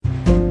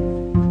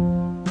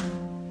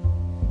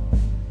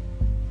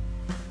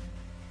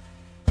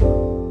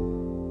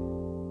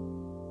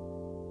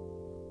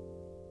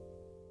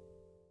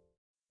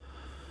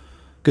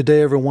Good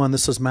day, everyone.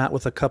 This is Matt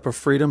with A Cup of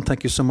Freedom.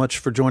 Thank you so much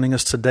for joining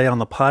us today on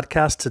the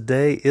podcast.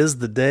 Today is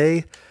the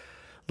day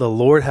the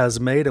Lord has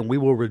made, and we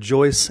will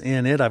rejoice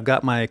in it. I've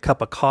got my cup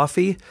of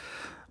coffee,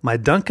 my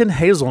Dunkin'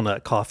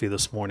 Hazelnut coffee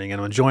this morning, and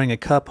I'm enjoying a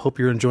cup. Hope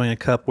you're enjoying a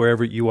cup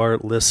wherever you are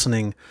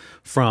listening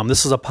from.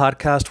 This is a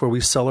podcast where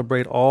we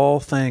celebrate all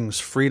things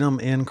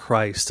freedom in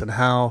Christ and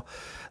how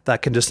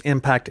that can just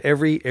impact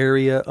every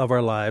area of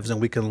our lives,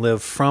 and we can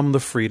live from the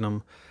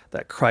freedom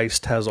that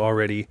Christ has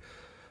already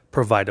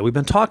provided. We've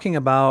been talking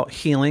about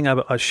healing.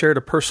 I shared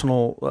a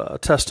personal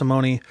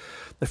testimony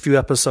a few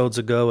episodes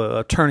ago,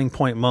 a turning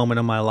point moment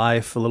in my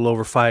life a little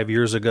over 5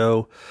 years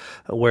ago,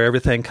 where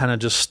everything kind of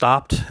just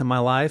stopped in my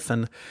life,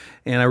 and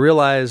I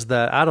realized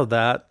that out of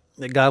that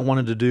God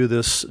wanted to do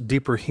this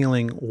deeper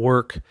healing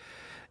work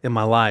in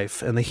my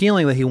life, and the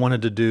healing that He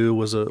wanted to do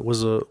was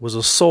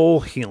a soul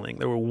healing.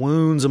 There were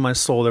wounds in my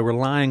soul. There were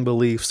lying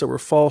beliefs. There were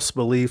false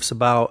beliefs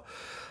about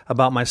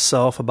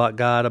myself, about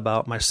God,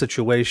 about my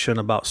situation,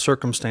 about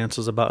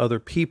circumstances, about other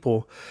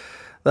people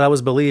that I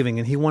was believing.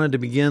 And He wanted to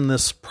begin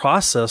this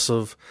process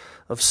of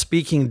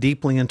speaking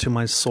deeply into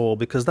my soul,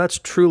 because that's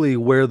truly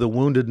where the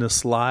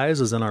woundedness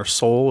lies, is in our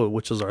soul,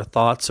 which is our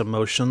thoughts,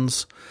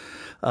 emotions,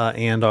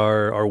 and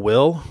our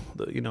will,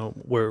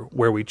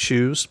 where we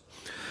choose.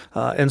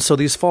 And so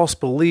these false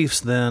beliefs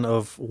then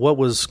of what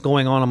was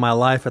going on in my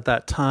life at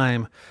that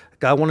time,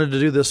 God wanted to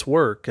do this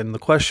work, and the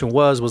question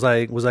was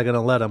I going to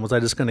let Him? Was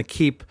I just going to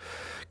keep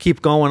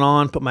going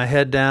on, put my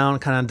head down,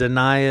 kind of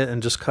deny it,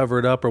 and just cover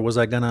it up, or was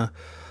I going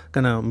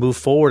to move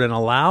forward and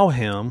allow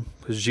Him?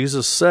 Because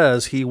Jesus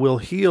says He will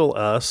heal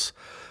us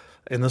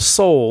in the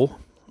soul,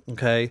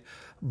 okay?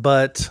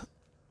 But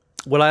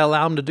would I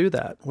allow Him to do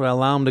that? Would I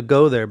allow Him to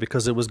go there?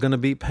 Because it was going to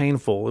be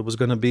painful. It was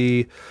going to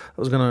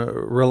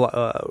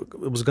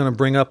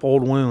bring up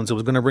old wounds. It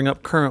was going to bring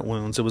up current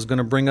wounds. It was going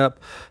to bring up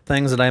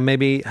things that I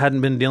maybe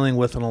hadn't been dealing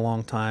with in a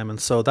long time. And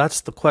so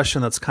that's the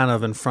question that's kind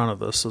of in front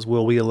of us: is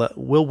will we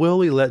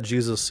let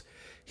Jesus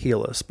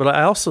heal us? But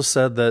I also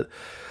said that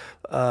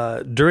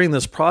during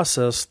this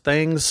process,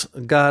 things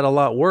got a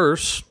lot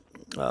worse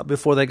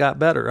before they got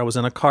better. I was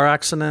in a car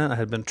accident. I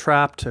had been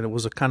trapped, and it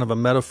was a kind of a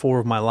metaphor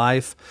of my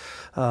life.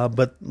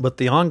 But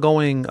the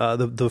ongoing,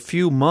 the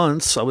few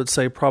months, I would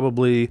say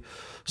probably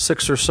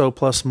 6 or so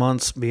plus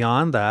months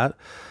beyond that,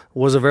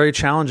 was a very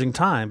challenging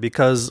time,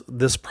 because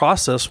this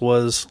process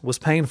was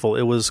painful.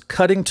 It was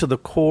cutting to the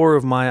core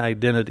of my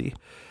identity.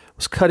 It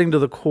was cutting to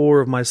the core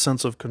of my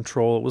sense of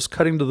control. It was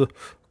cutting to the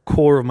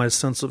core of my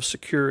sense of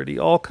security,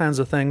 all kinds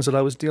of things that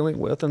I was dealing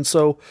with. And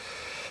so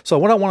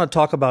what I want to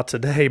talk about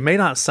today may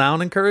not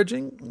sound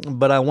encouraging,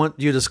 but I want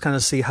you to just kind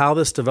of see how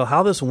this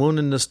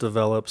woundedness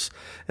develops,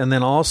 and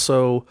then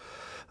also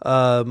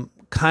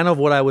kind of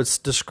what I would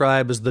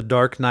describe as the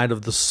dark night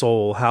of the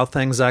soul, how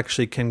things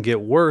actually can get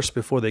worse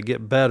before they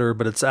get better,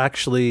 but it's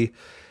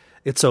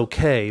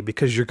okay,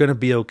 because you're going to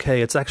be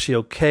okay. It's actually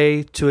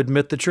okay to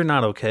admit that you're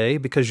not okay,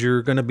 because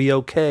you're going to be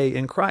okay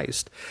in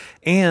Christ.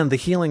 And the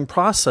healing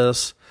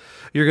process,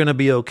 you're going to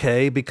be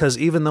okay, because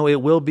even though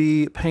it will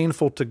be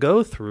painful to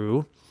go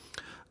through,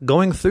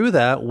 going through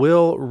that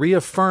will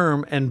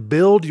reaffirm and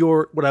build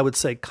your, what I would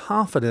say,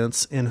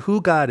 confidence in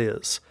who God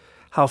is,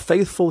 how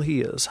faithful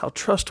He is, how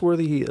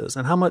trustworthy He is,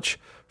 and how much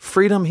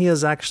freedom He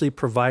has actually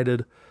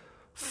provided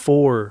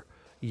for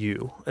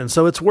you. And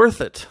so it's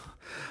worth it.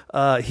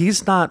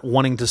 He's not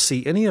wanting to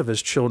see any of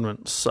His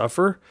children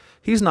suffer.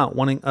 He's not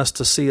wanting us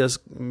to see us.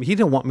 He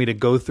didn't want me to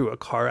go through a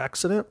car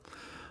accident.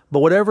 But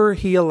whatever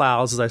He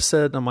allows, as I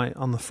said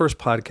on the first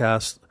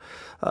podcast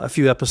a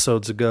few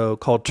episodes ago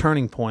called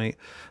Turning Point,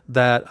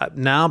 that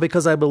now,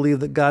 because I believe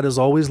that God is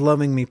always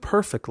loving me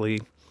perfectly,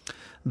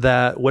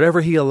 that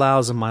whatever He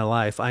allows in my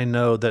life, I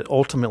know that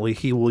ultimately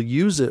He will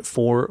use it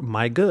for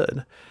my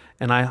good.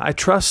 And I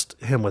trust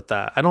Him with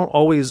that. I don't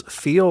always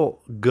feel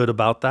good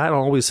about that. I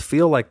don't always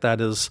feel like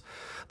that is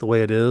the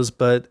way it is,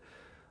 but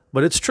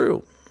it's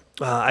true.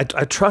 I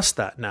trust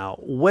that now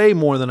way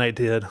more than I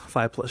did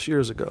 5+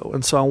 years ago.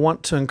 And so I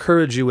want to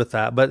encourage you with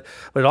that. But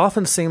it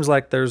often seems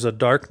like there's a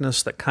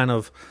darkness that kind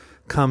of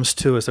comes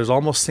to us. There's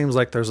almost seems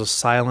like there's a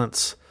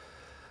silence,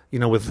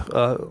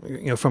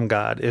 from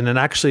God. And it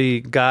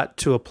actually got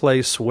to a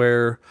place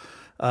where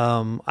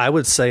I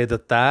would say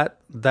that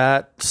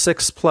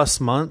 6+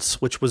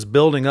 months, which was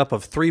building up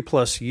of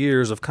 3+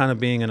 years of kind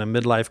of being in a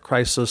midlife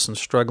crisis and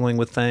struggling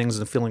with things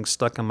and feeling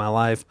stuck in my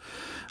life,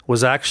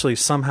 was actually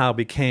somehow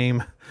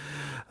became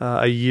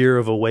a year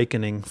of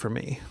awakening for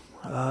me,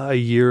 a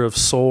year of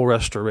soul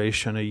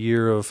restoration, a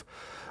year of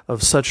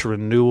such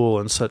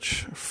renewal and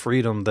such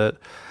freedom that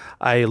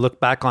I look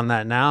back on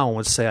that now and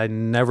would say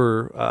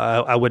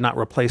I would not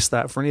replace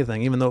that for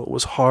anything, even though it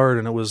was hard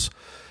and it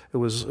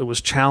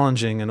was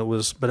challenging,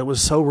 but it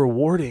was so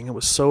rewarding. It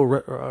was so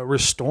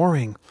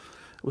restoring.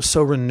 It was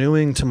so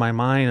renewing to my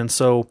mind. And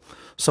so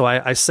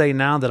I say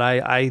now that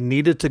I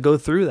needed to go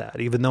through that,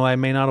 even though I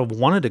may not have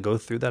wanted to go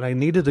through that. I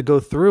needed to go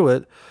through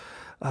it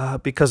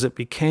because it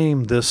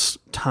became this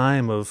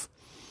time of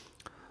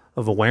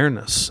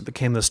awareness. It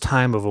became this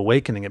time of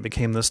awakening. It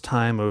became this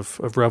time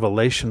of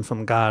revelation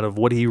from God of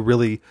what He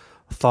really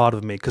thought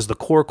of me. Because the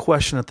core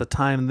question at the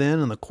time then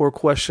and the core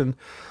question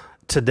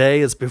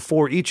today is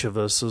before each of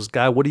us is,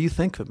 God, what do you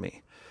think of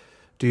me?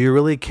 Do you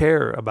really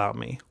care about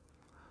me?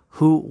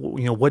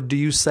 What do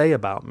you say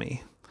about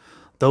me?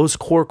 Those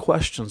core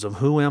questions of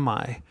who am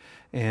I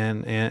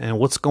and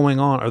what's going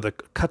on are the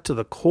cut to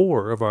the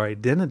core of our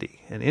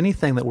identity. And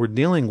anything that we're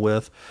dealing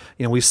with,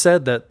 we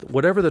said that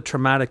whatever the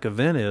traumatic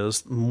event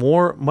is,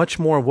 much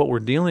more of what we're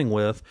dealing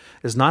with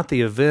is not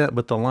the event,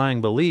 but the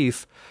lying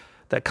belief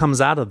that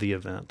comes out of the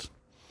event.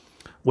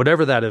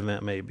 Whatever that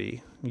event may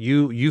be,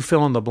 you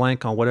fill in the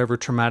blank on whatever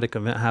traumatic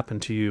event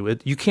happened to you.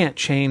 You can't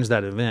change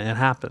that event. It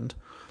happened.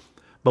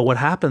 But what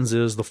happens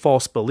is the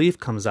false belief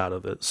comes out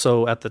of it.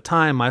 So at the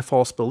time, my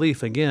false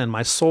belief, again,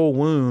 my soul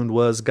wound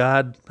was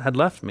God had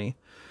left me.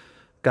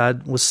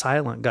 God was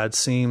silent. God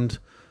seemed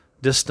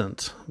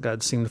distant.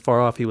 God seemed far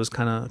off. He was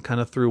kind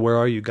of through, where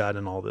are you, God,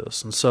 in all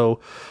this? And so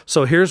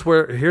here's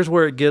where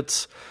it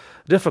gets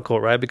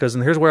difficult, right? Because,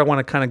 and here's where I want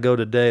to kind of go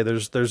today.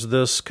 There's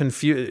this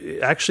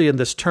actually in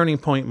this turning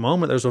point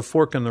moment, there's a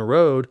fork in the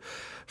road.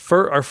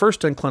 Our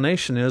first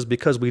inclination is,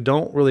 because we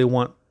don't really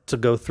want to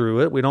go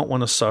through it, we don't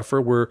want to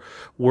suffer. We're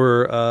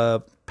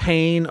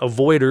pain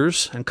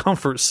avoiders and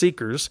comfort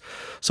seekers.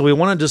 So we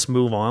want to just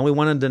move on. We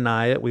want to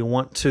deny it. We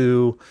want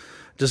to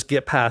just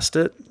get past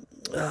it.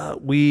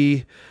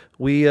 We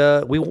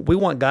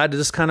want God to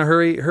just kind of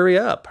hurry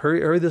up,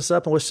 hurry this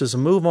up, and let's just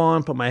move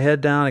on. Put my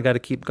head down. I got to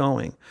keep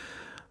going.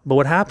 But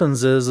what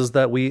happens is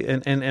that we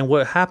and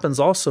what happens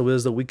also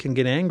is that we can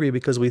get angry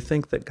because we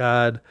think that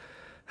God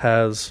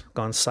has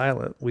gone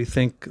silent. We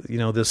think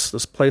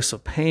this place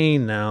of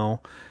pain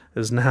now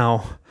is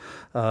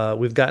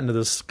we've gotten to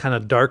this kind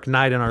of dark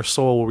night in our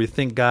soul where we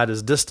think God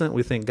is distant.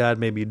 We think God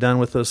may be done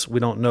with us. We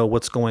don't know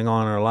what's going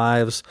on in our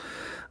lives.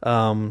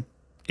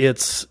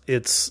 It's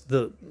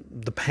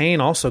the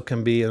pain also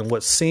can be in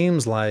what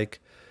seems like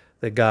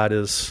that God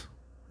is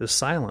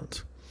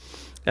silent.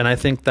 And I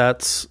think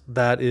that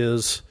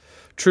is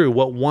true.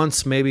 What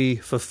once maybe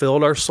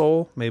fulfilled our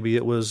soul, maybe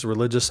it was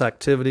religious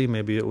activity,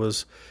 maybe it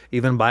was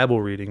even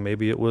Bible reading,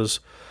 maybe it was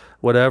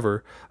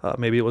whatever,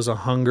 maybe it was a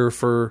hunger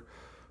for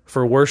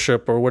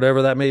worship or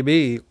whatever that may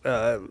be.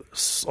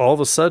 All of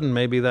a sudden,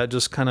 maybe that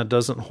just kind of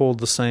doesn't hold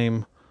the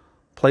same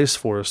place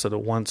for us that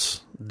it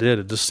once did.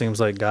 It just seems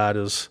like God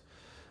is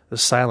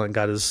silent.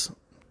 God is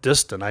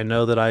distant. I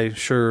know that I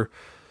sure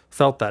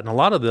felt that. And a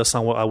lot of this, I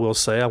will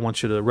say, I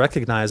want you to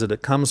recognize that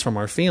it comes from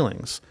our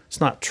feelings. It's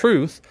not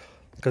truth,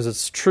 because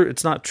it's true.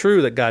 It's not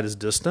true that God is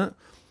distant,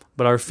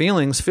 but our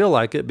feelings feel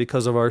like it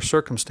because of our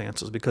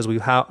circumstances, because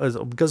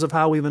of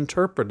how we've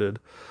interpreted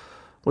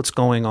what's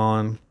going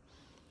on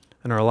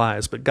in our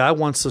lives. But God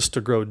wants us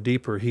to grow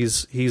deeper.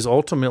 He's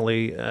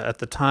ultimately, at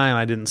the time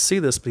I didn't see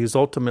this, but He's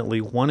ultimately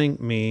wanting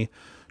me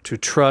to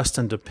trust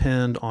and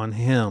depend on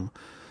Him.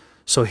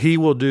 So He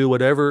will do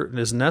whatever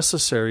is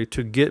necessary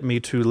to get me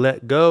to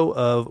let go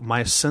of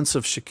my sense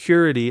of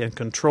security and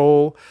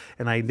control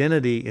and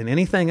identity in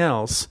anything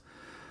else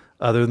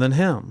other than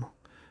Him.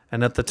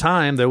 And at the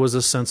time, there was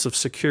a sense of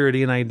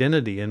security and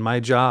identity in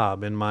my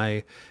job, in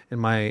my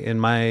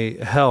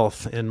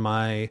health, in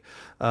my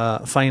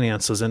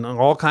finances, and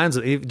all kinds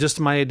of, just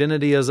my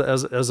identity as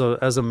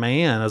a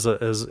man,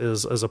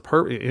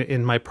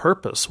 in my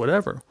purpose,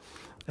 whatever.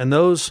 And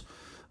those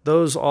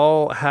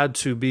all had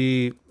to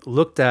be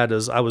looked at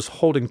as I was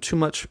holding too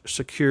much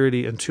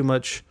security and too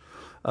much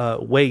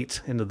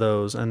weight into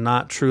those, and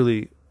not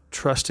truly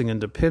trusting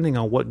and depending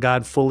on what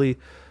God fully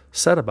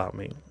said about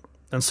me.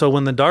 And so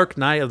when the dark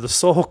night of the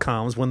soul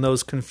comes, when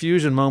those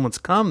confusion moments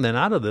come then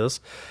out of this,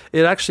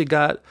 it actually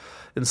got,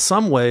 in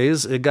some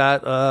ways, it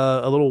got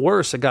a little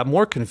worse. It got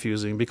more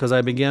confusing because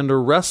I began to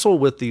wrestle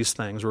with these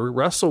things, or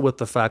wrestle with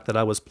the fact that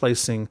I was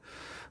placing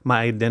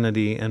my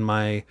identity and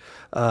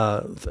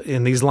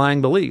in these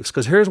lying beliefs.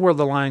 Because here's where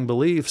the lying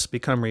beliefs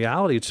become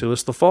reality to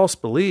us. The false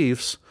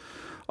beliefs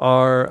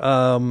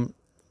are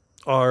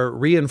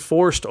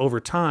reinforced over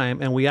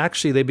time, and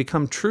they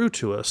become true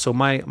to us. So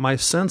my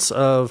sense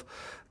of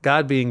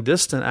God being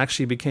distant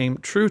actually became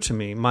true to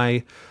me.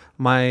 My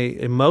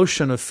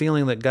emotion of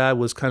feeling that God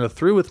was kind of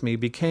through with me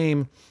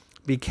became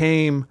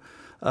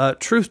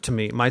truth to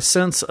me. My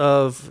sense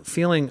of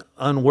feeling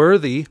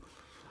unworthy,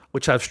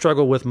 which I've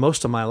struggled with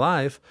most of my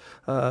life,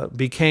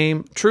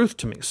 became truth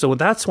to me. So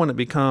that's when it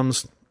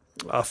becomes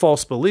a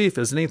false belief,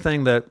 is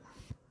anything that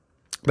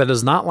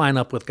does not line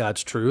up with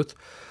God's truth,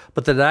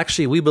 but that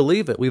actually we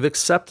believe it. We've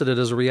accepted it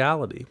as a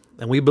reality,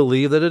 and we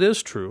believe that it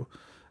is true.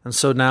 And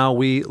so now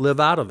we live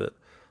out of it.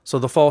 So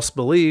the false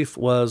belief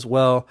was,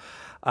 well,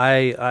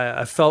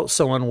 I felt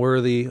so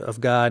unworthy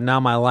of God. Now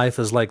my life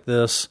is like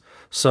this,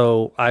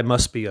 so I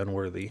must be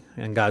unworthy,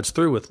 and God's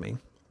through with me.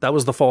 That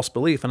was the false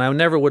belief. And I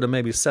never would have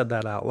maybe said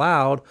that out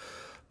loud,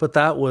 but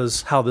that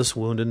was how this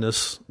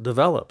woundedness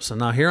develops. And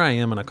now here I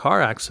am in a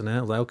car accident. I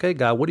was like, okay,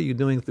 God, what are you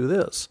doing through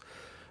this?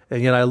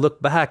 And yet I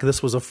look back,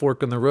 this was a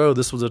fork in the road.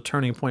 This was a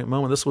turning point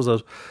moment. This was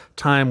a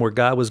time where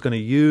God was going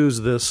to use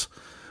this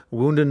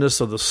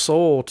woundedness of the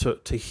soul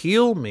to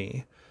heal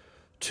me,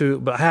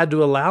 but I had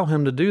to allow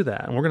him to do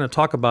that. And we're going to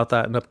talk about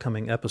that in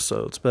upcoming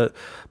episodes. But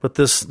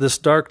this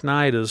dark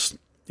night is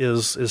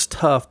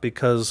tough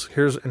because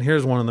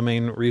here's one of the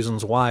main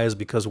reasons why is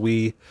because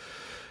a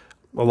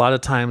lot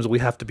of times we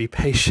have to be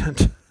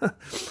patient.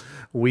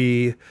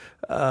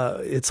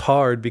 It's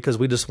hard because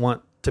we just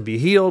want to be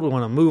healed. We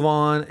want to move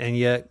on. And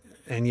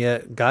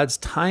yet God's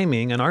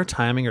timing and our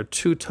timing are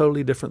two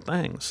totally different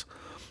things.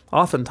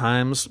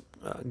 Oftentimes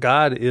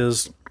God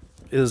is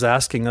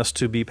asking us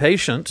to be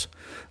patient,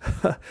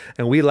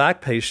 and we lack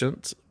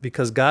patience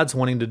because God's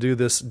wanting to do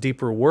this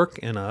deeper work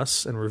in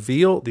us and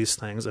reveal these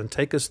things and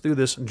take us through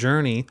this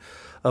journey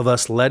of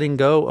us letting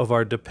go of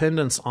our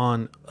dependence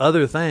on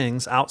other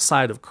things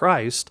outside of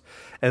Christ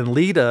and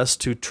lead us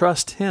to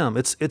trust Him.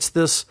 It's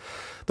the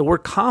word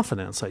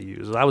confidence I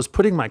use. I was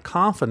putting my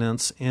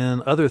confidence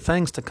in other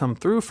things to come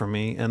through for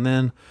me, and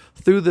then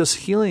through this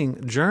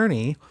healing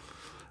journey,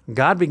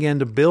 God began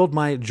to build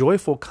my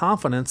joyful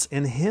confidence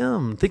in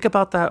Him. Think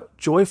about that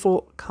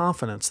joyful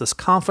confidence, this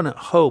confident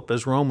hope,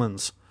 as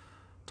Romans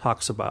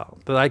talks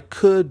about, that I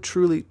could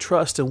truly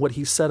trust in what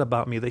He said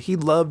about me, that He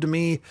loved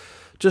me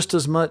just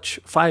as much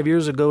 5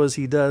 years ago as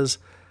He does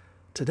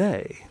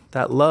today.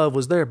 That love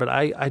was there, but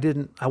I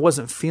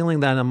wasn't feeling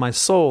that in my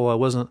soul. I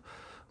wasn't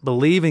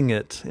believing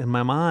it in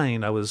my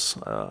mind. I was,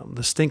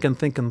 the stinking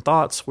thinking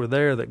thoughts were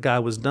there that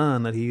God was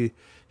done, that He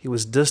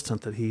was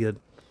distant, that He had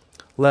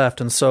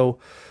left. And so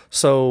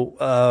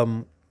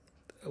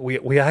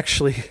we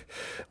actually,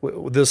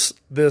 this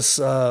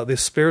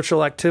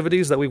spiritual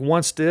activities that we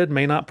once did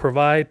may not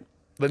provide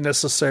the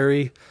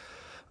necessary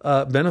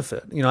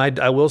benefit. You know,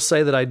 I will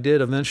say that I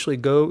did eventually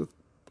go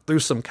through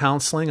some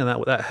counseling,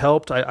 and that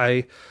helped.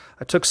 I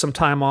took some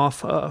time off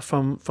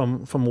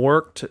from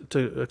work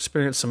to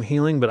experience some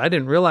healing, but I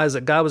didn't realize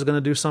that God was going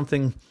to do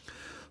something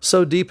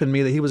so deep in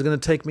me that He was going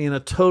to take me in a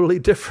totally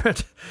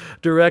different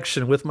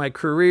direction with my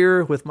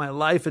career, with my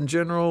life in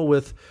general,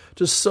 with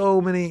just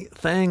so many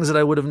things that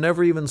I would have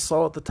never even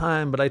saw at the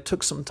time. But I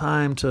took some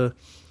time to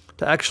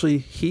actually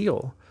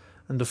heal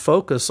and to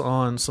focus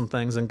on some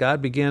things, and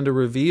God began to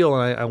reveal.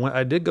 And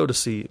I did go to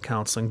see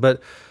counseling, but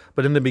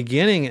in the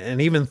beginning, and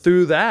even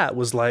through that,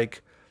 was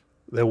like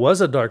there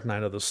was a dark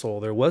night of the soul.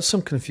 There was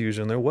some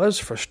confusion. There was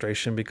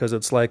frustration because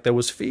it's like there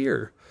was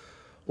fear.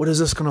 What is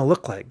this going to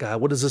look like, God?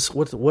 What is this?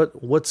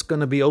 What's going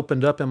to be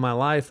opened up in my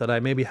life that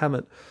I maybe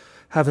haven't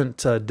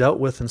dealt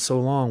with in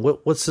so long?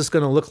 What's this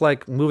going to look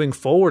like moving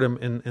forward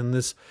in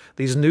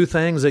these new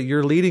things that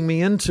you're leading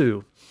me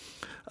into?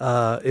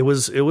 It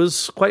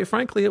was quite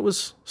frankly, it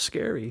was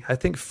scary. I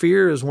think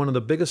fear is one of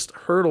the biggest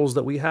hurdles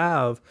that we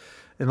have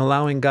in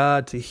allowing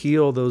God to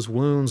heal those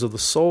wounds of the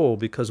soul,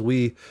 because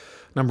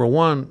number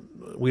one,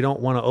 we don't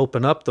want to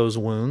open up those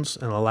wounds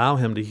and allow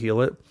Him to heal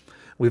it.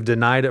 We've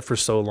denied it for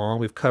so long.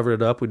 We've covered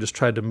it up. We just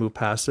tried to move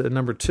past it. And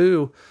number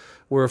two,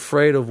 we're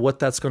afraid of what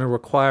that's going to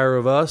require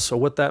of us, or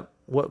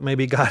what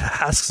maybe God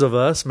asks of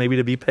us, maybe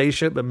to be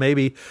patient, but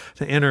maybe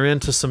to enter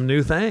into some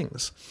new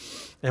things.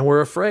 And we're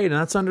afraid, and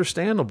that's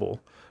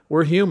understandable.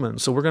 We're human,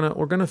 so we're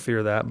gonna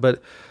fear that.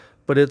 But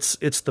it's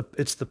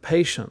the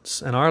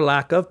patience and our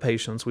lack of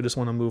patience. We just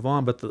want to move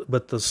on.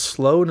 But the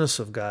slowness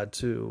of God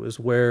too is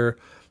where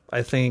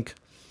I think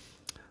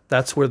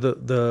that's where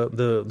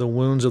the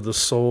wounds of the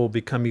soul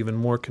become even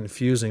more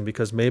confusing,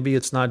 because maybe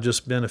it's not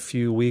just been a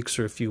few weeks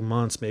or a few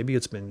months, maybe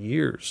it's been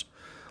years.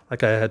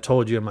 Like I had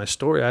told you in my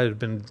story,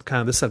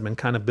 this had been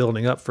kind of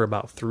building up for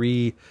about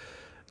 3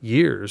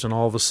 years, and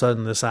all of a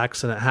sudden this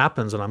accident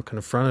happens, and I'm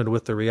confronted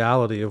with the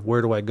reality of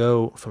where do I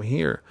go from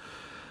here.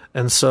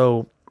 And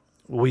so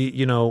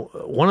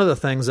one of the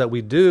things that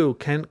we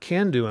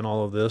can do in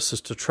all of this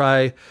is to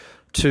try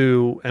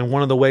to, and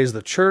one of the ways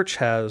the church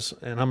has,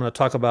 and I'm going to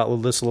talk about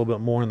this a little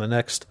bit more in the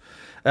next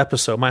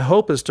episode. My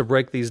hope is to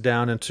break these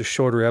down into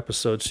shorter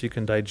episodes so you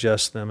can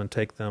digest them and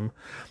take them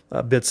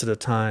bits at a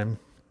time.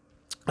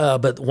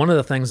 But one of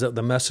the things that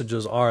the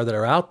messages that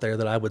are out there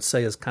that I would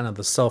say is kind of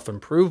the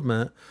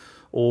self-improvement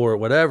or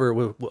whatever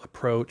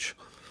approach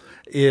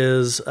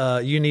is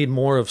you need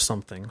more of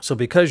something. So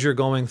because you're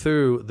going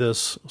through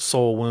this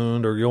soul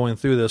wound or you're going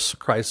through this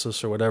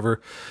crisis or whatever,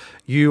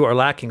 you are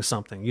lacking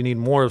something. You need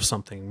more of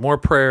something, more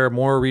prayer,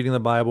 more reading the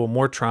Bible,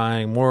 more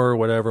trying, more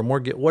whatever,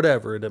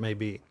 whatever it may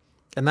be.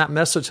 And that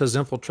message has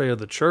infiltrated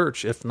the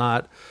church, if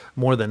not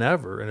more than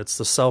ever. And it's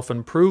the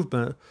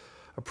self-improvement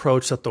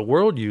approach that the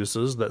world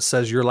uses that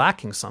says you're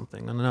lacking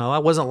something. And no, I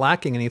wasn't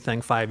lacking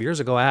anything 5 years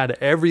ago. I had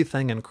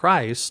everything in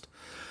Christ.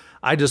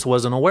 I just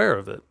wasn't aware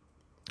of it.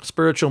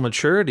 Spiritual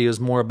maturity is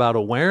more about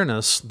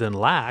awareness than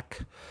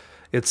lack.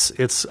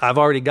 It's I've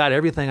already got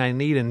everything I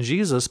need in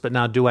Jesus, but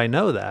now do I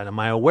know that? Am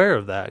I aware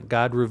of that?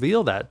 God,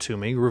 reveal that to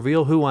me.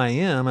 Reveal who I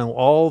am and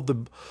all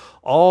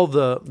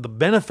the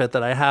benefit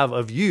that I have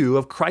of you,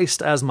 of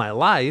Christ as my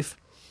life,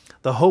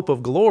 the hope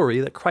of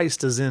glory that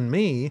Christ is in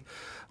me.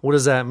 What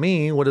does that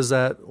mean? What does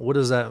that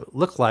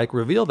look like?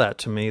 Reveal that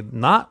to me.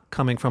 Not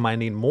coming from I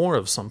need more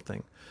of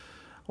something.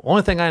 The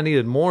only thing I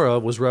needed more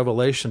of was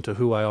revelation to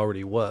who I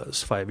already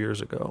was 5 years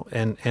ago.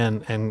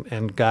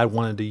 And God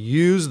wanted to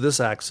use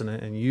this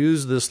accident and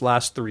use this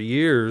last 3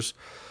 years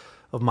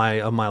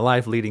my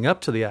life leading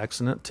up to the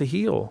accident to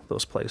heal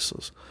those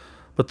places.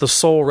 But the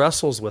soul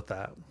wrestles with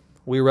that.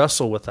 We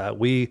wrestle with that.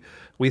 We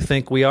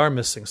think we are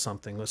missing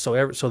something.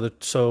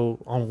 So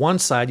on one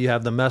side you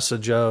have the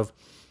message of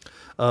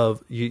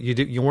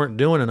you weren't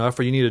doing enough,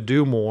 or you need to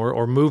do more,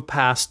 or move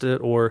past it,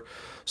 or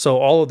so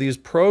all of these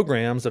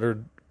programs that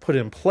are put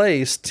in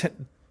place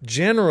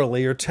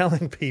generally are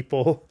telling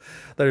people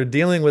that are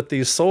dealing with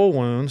these soul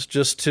wounds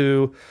just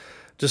to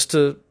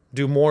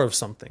do more of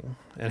something.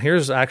 And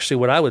here's actually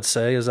what I would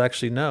say is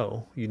actually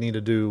no, you need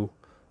to do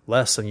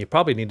less, and you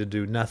probably need to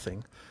do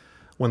nothing.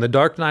 When the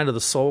dark night of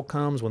the soul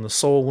comes, when the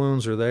soul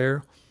wounds are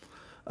there,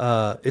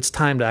 it's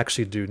time to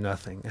actually do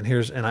nothing.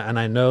 And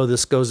I know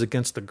this goes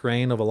against the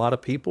grain of a lot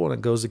of people, and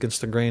it goes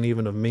against the grain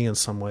even of me in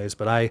some ways.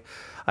 But I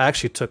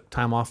actually took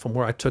time off from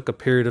work. I took a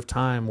period of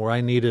time where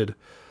I needed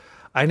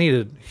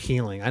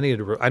healing. I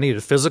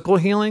needed physical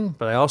healing,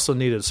 but I also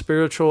needed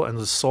spiritual and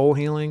the soul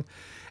healing.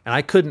 And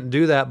I couldn't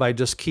do that by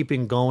just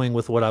keeping going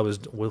with what I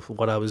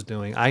was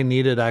doing. I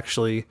needed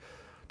actually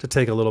to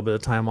take a little bit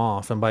of time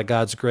off, and by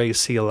God's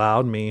grace, He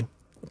allowed me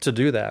to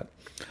do that.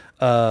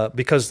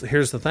 Because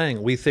here's the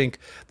thing, we think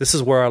this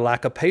is where our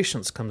lack of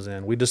patience comes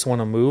in. We just want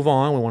to move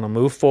on. We want to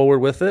move forward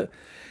with it.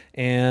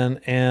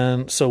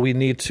 And so we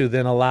need to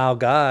then allow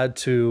God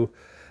to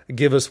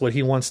give us what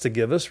He wants to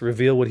give us,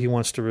 reveal what He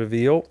wants to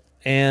reveal,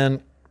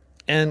 and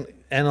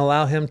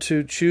allow Him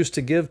to choose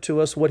to give to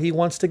us what He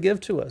wants to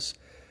give to us.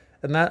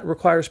 And that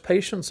requires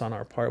patience on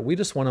our part. We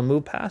just want to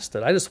move past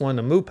it. I just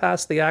wanted to move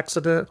past the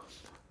accident,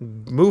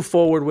 move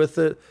forward with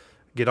it,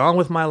 get on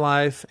with my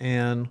life,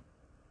 and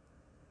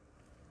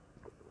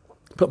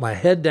put my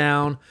head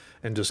down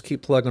and just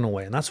keep plugging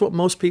away. And that's what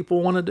most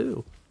people want to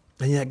do.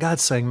 And yet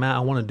God's saying, Matt, I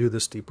want to do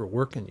this deeper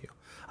work in you.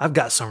 I've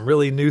got some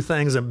really new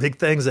things and big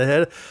things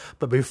ahead.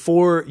 But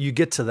before you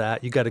get to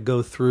that, you got to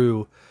go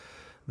through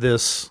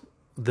this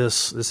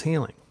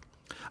healing.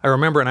 I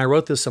remember, and I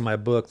wrote this in my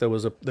book, there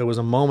was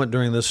a moment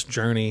during this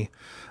journey,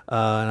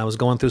 and I was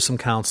going through some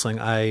counseling.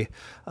 I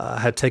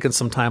had taken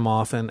some time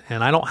off, and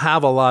I don't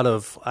have a lot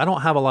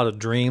of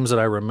dreams that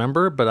I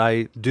remember, but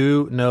I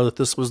do know that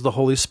this was the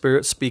Holy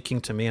Spirit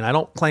speaking to me. And I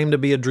don't claim to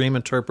be a dream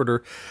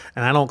interpreter,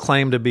 and I don't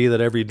claim to be that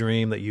every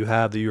dream that you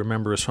have that you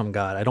remember is from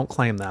God. I don't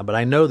claim that, but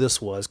I know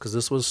this was, because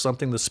this was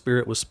something the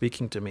Spirit was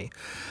speaking to me.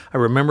 I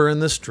remember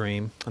in this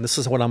dream, and this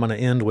is what I'm going to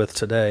end with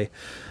today.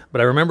 But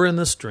I remember in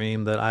this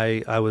dream that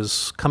I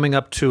was coming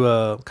up to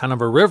a kind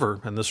of a river,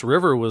 and this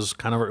river was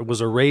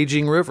a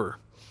raging river,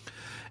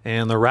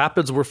 and the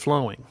rapids were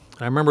flowing.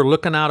 I remember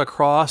looking out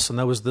across, and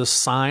there was this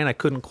sign. I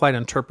couldn't quite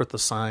interpret the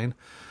sign,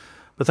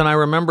 but then I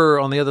remember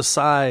on the other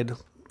side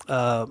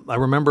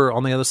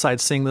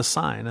seeing this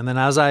sign. And then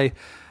as I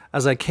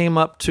came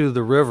up to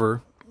the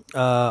river,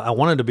 I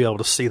wanted to be able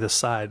to see this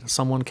side.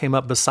 Someone came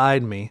up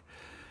beside me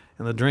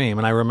in the dream,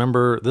 and I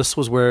remember this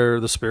was where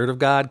the Spirit of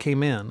God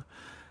came in.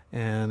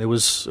 And it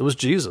was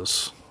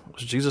Jesus. It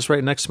was Jesus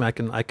right next to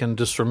me. I can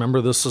just remember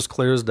this as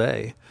clear as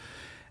day.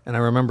 And I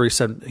remember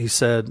he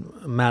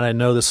said, Matt, I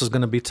know this is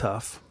going to be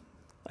tough.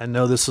 I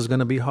know this is going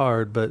to be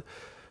hard, but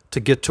to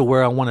get to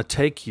where I want to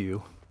take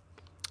you,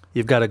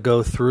 you've got to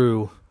go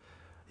through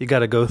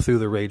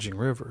the raging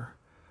river.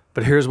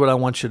 But here's what I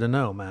want you to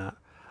know, Matt.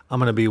 I'm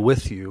going to be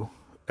with you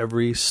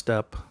every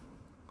step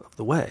of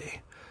the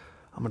way.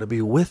 I'm going to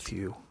be with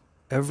you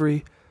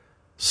every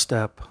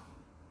step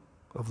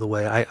of the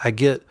way. I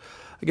get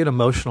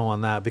emotional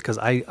on that, because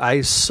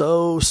I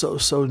so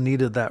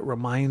needed that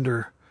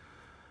reminder,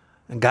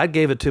 and God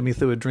gave it to me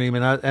through a dream,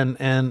 and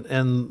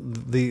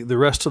the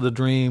rest of the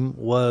dream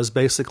was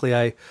basically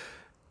I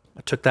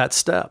took that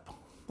step.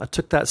 But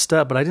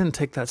I didn't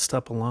take that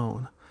step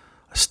alone.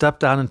 I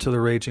stepped out into the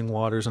raging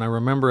waters, and I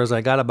remember as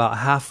I got about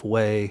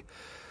halfway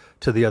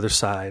to the other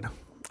side,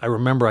 I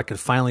remember I could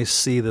finally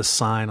see this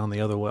sign on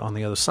the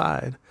other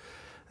side,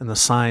 and the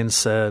sign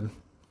said,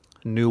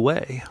 "New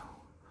way."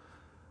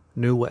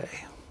 New way.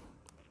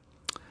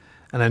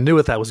 And I knew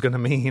what that was going to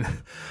mean.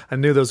 I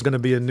knew there was going to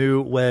be a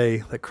new way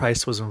that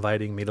Christ was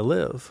inviting me to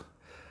live.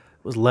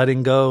 It was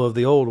letting go of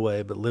the old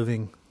way, but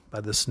living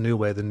by this new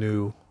way, the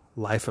new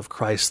life of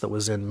Christ that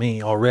was in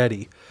me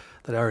already,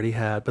 that I already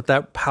had. But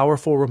that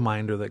powerful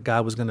reminder that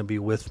God was going to be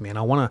with me. And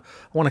I want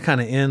to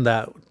kind of end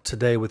that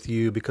today with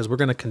you, because we're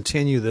going to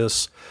continue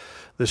this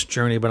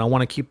journey, but I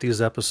want to keep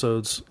these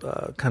episodes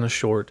kind of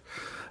short,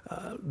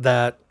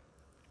 that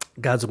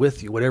God's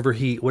with you. Whatever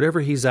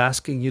He's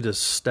asking you to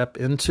step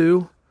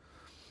into,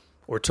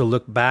 or to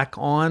look back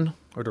on,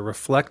 or to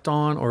reflect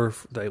on, or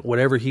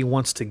whatever He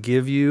wants to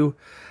give you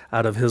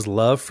out of His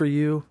love for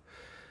you,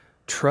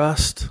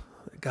 trust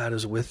that God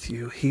is with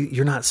you.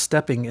 You're not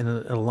stepping in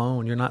it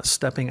alone. You're not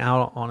stepping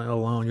out on it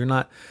alone. You're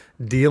not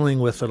dealing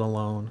with it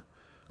alone.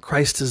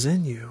 Christ is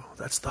in you.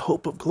 That's the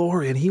hope of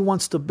glory, and He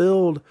wants to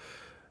build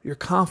your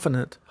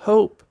confident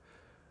hope,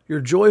 your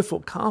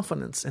joyful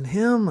confidence in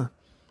Him.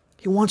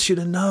 He wants you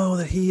to know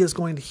that He is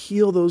going to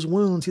heal those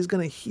wounds. He's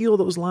going to heal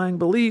those lying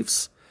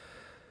beliefs.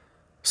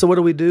 So what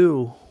do we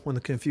do when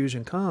the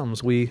confusion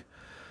comes? We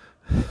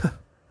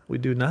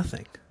do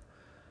nothing.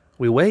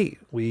 We wait.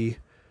 We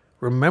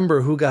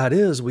remember who God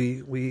is,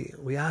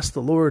 we ask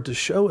the Lord to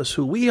show us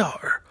who we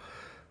are.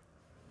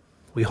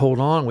 We hold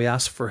on. We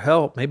ask for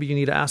help. Maybe you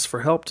need to ask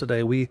for help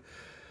today. We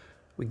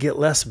get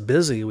less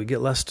busy. We get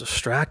less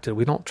distracted.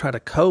 We don't try to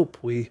cope.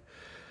 We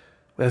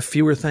have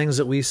fewer things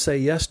that we say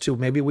yes to.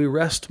 Maybe we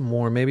rest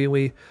more. Maybe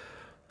we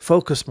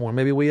focus more.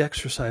 Maybe we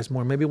exercise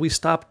more. Maybe we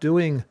stop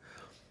doing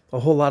a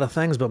whole lot of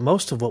things. But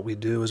most of what we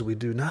do is we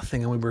do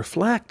nothing, and we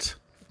reflect.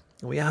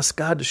 And we ask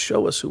God to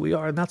show us who we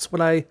are. And that's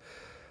what I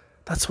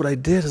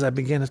did as I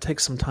began to take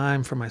some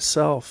time for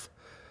myself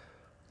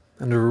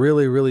and to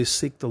really, really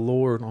seek the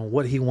Lord on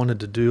what He wanted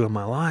to do in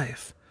my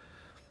life.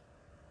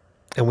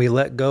 And we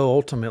let go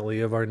ultimately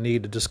of our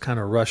need to just kind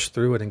of rush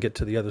through it and get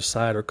to the other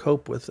side or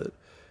cope with it.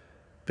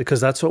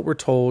 Because that's what we're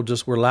told,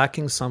 just we're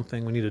lacking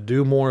something. We need to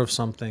do more of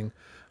something.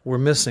 We're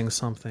missing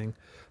something.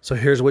 So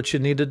here's what you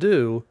need to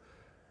do.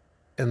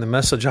 And the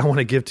message I want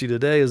to give to you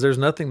today is there's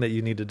nothing that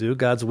you need to do.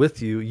 God's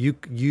with you.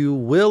 You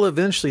will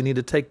eventually need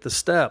to take the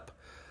step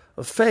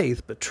of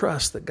faith, but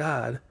trust that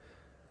God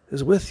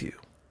is with you.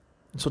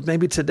 So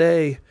maybe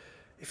today,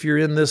 if you're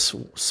in this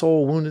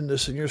soul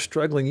woundedness and you're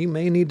struggling, you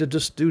may need to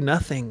just do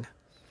nothing.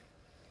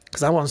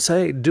 Because I want to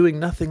say doing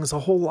nothing is a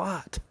whole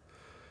lot.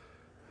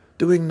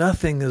 Doing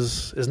nothing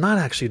is not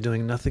actually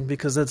doing nothing,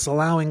 because it's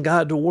allowing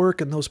God to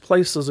work in those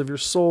places of your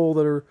soul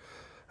that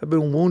have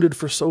been wounded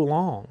for so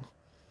long.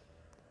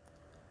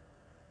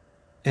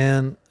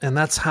 And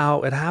that's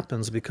how it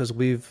happens, because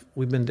we've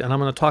been, and I'm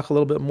going to talk a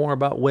little bit more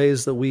about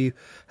ways that we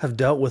have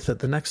dealt with it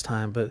the next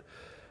time, but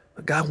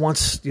God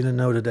wants you to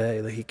know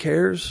today that He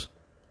cares,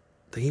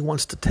 that He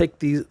wants to take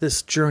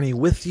this journey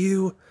with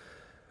you.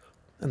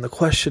 And the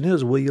question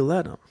is, will you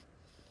let Him?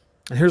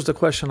 And here's the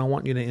question I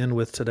want you to end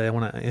with today. I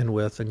want to end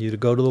with, and you to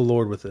go to the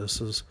Lord with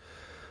this,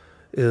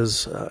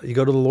 is you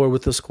go to the Lord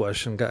with this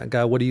question: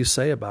 God, what do you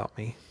say about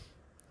me?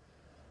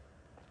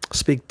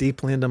 Speak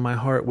deeply into my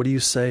heart. What do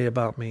you say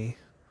about me?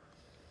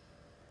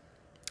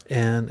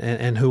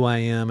 And who I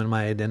am and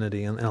my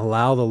identity, and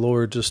allow the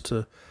Lord just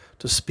to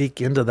speak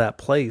into that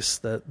place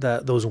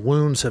that those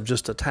wounds have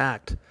just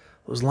attacked,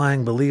 those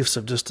lying beliefs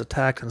have just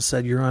attacked and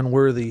said you're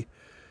unworthy.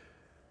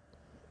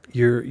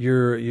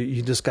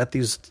 You just got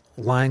these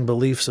lying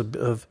beliefs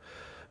of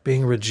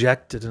being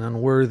rejected and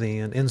unworthy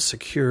and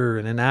insecure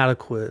and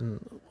inadequate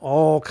and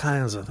all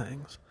kinds of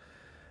things.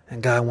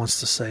 And God wants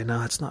to say,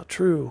 no, it's not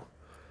true.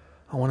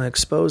 I want to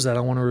expose that. I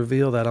want to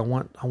reveal that. I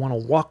want to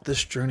walk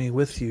this journey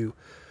with you.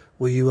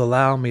 Will you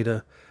allow me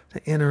to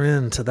enter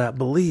into that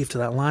belief, to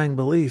that lying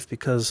belief?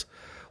 Because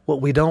what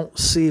we don't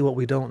see, what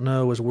we don't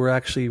know, is we're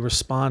actually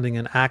responding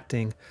and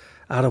acting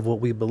out of what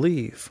we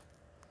believe.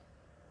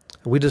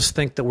 We just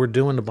think that we're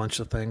doing a bunch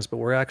of things, but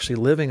we're actually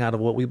living out of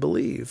what we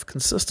believe.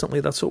 Consistently,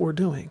 that's what we're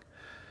doing.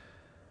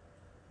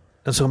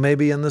 And so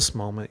maybe in this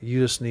moment, you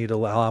just need to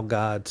allow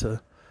God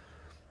to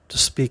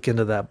speak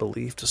into that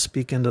belief, to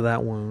speak into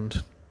that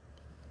wound,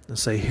 and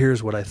say,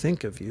 here's what I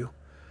think of you.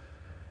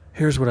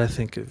 Here's what I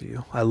think of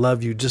you. I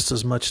love you just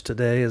as much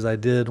today as I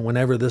did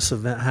whenever this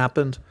event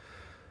happened,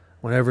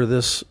 whenever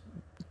this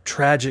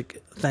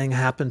tragic thing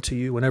happened to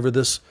you, whenever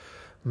this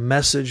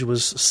message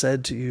was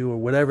said to you, or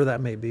whatever that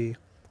may be.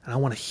 And I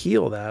want to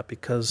heal that,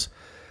 because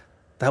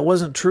that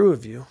wasn't true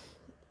of you.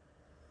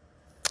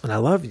 And I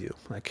love you,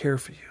 and I care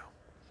for you.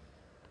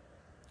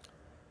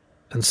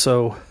 And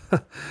so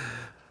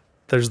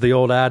there's the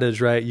old adage,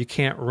 right? You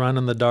can't run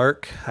in the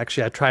dark.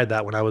 Actually, I tried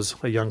that when I was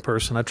a young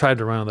person. I tried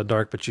to run in the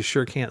dark, but you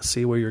sure can't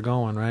see where you're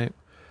going, right?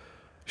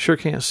 Sure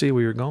can't see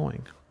where you're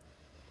going.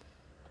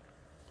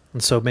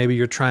 And so maybe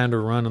you're trying to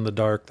run in the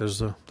dark. There's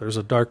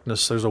a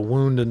darkness, there's a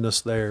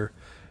woundedness there,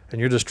 and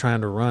you're just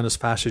trying to run as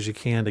fast as you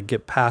can to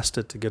get past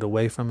it, to get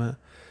away from it.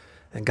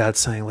 And God's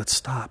saying, let's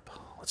stop.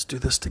 Let's do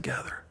this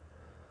together.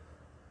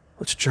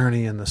 Let's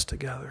journey in this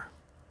together.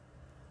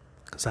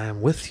 Because I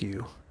am with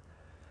you.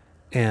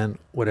 And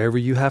whatever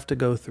you have to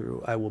go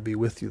through, I will be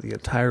with you the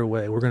entire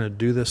way. We're going to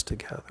do this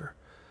together.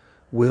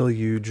 Will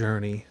you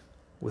journey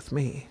with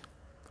me?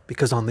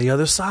 Because on the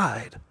other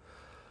side,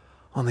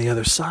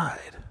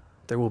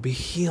 there will be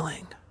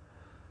healing.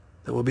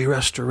 There will be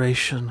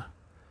restoration.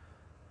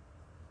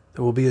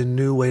 There will be a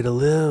new way to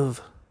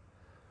live.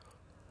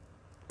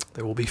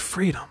 There will be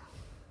freedom.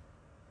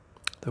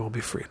 There will be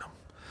freedom.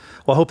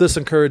 Well, I hope this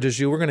encourages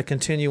you. We're going to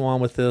continue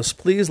on with this.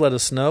 Please let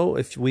us know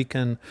if we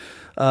can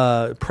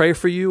pray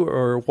for you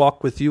or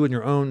walk with you in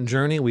your own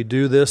journey. We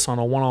do this on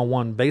a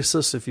one-on-one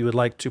basis. If you would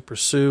like to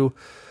pursue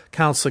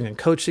counseling and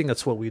coaching,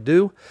 that's what we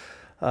do.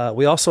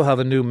 We also have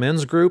a new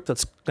men's group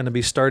that's going to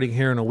be starting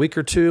here in a week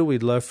or two.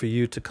 We'd love for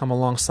you to come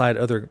alongside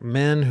other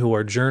men who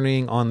are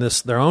journeying on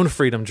their own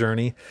freedom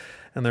journey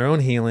and their own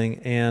healing,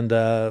 and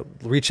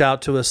reach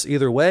out to us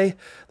either way.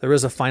 There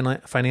is a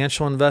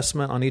financial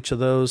investment on each of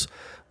those.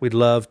 We'd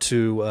love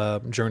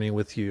to journey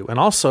with you. And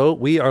also,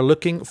 we are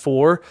looking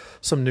for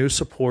some new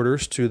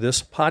supporters to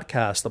this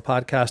podcast. The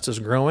podcast is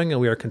growing,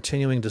 and we are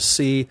continuing to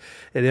see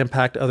it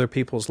impact other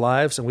people's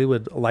lives, and we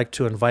would like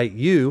to invite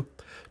you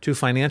to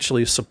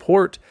financially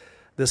support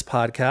this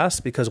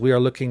podcast, because we are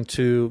looking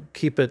to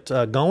keep it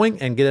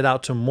going and get it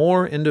out to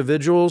more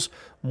individuals,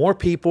 more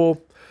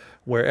people,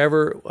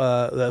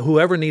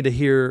 whoever need to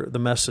hear the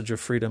message of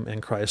freedom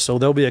in Christ. So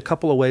there'll be a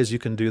couple of ways you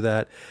can do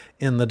that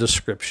in the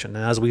description.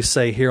 And as we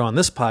say here on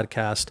this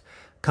podcast,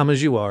 come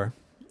as you are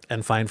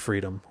and find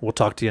freedom. We'll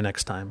talk to you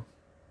next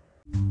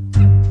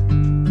time.